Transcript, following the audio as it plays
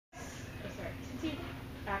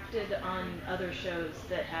acted on other shows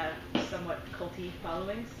that have somewhat culty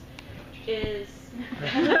followings. Is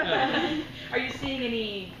are you seeing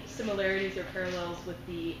any similarities or parallels with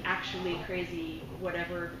the actually crazy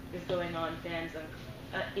whatever is going on fans of,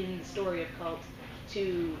 in the story of Cult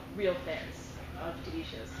to real fans of TV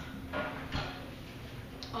shows?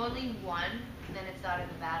 Only one, and it's not in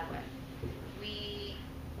a bad way.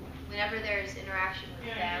 Whenever there's interaction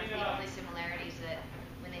with fans, the only similarity is that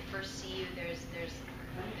when they first see you, there's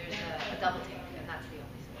a double take, and that's the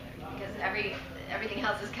only similarity. Because everything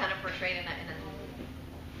else is kind of portrayed in a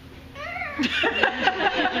and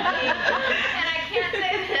I can't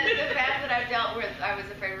say that the fans that I've dealt with, I was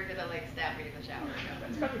afraid were gonna like stab me in the shower.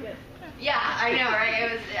 That's probably good. Yeah, I know,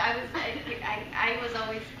 right? I was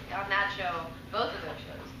always on that show, both of those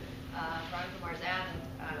shows, Veronica Mars and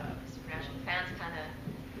Supernatural. The fans kind of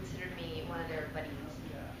considered me one of their buddies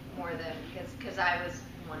more than because I was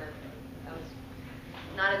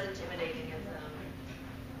not as intimidating as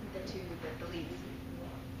the leads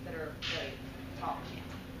that are really tall.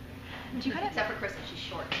 Do you Except for Kristen, she's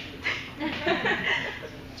short. Do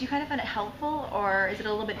you kind of find it helpful, or is it a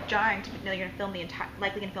little bit jarring to know you're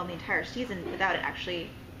likely going to film the entire season without it actually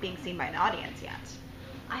being seen by an audience yet?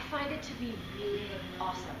 I find it to be really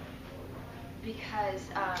awesome because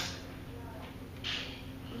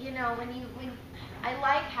when I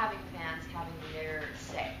like having fans having their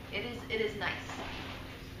say. It is nice,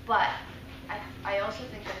 but I also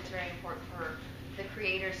think that it's very important for the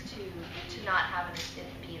creators to not have it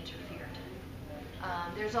be interfered.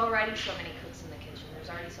 There's already so many cooks in the kitchen. There's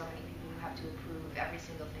already so many people who have to approve every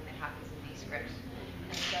single thing that happens in these scripts.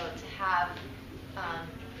 And so to have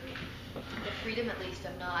the freedom, at least,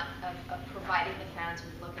 of providing the fans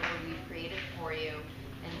with look at what we've created for you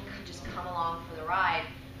and just come along for the ride,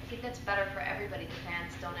 I think that's better for everybody. The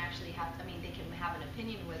fans don't actually have to, they can have an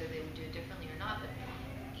opinion whether they would do it differently or not, but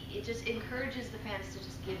it just encourages the fans to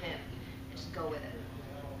just give in and just go with it.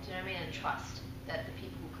 Do you know what I mean? And trust that the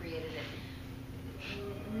people who created it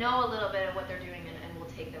know a little bit of what they're doing and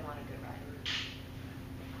will take them on a good ride.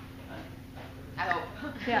 I hope.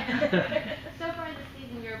 Yeah. So far this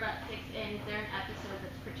season, you're about 6 in. Is there an episode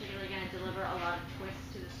that's particularly going to deliver a lot of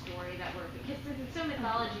twists to the story that work? Because it's so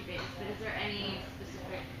mythology based, but is there any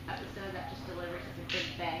specific episode that just delivers such a big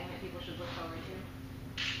bang that people should look forward to?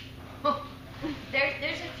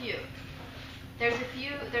 There's a few. There's a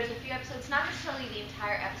few episodes, not necessarily the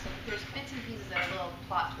entire episode, but there's bits and pieces that are little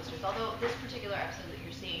plot twisters. Although this particular episode that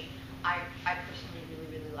you're seeing, I personally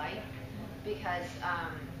really like, because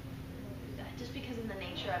just because of the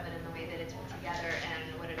nature of it and the way that it's put together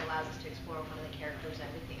and what it allows us to explore one of the characters and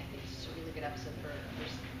everything. I think it's just a really good episode for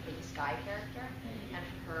the Sky character and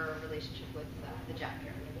for her relationship with the Jack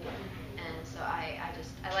character. And so I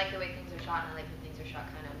like the way things are shot, and I like when things are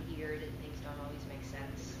shot kind of weird and things don't always make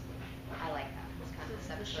sense. I like that.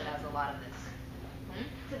 This episode has a lot of this.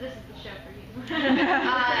 So this is the show for you.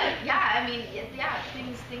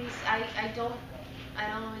 Things. I don't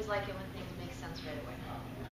always like it when things make sense right away.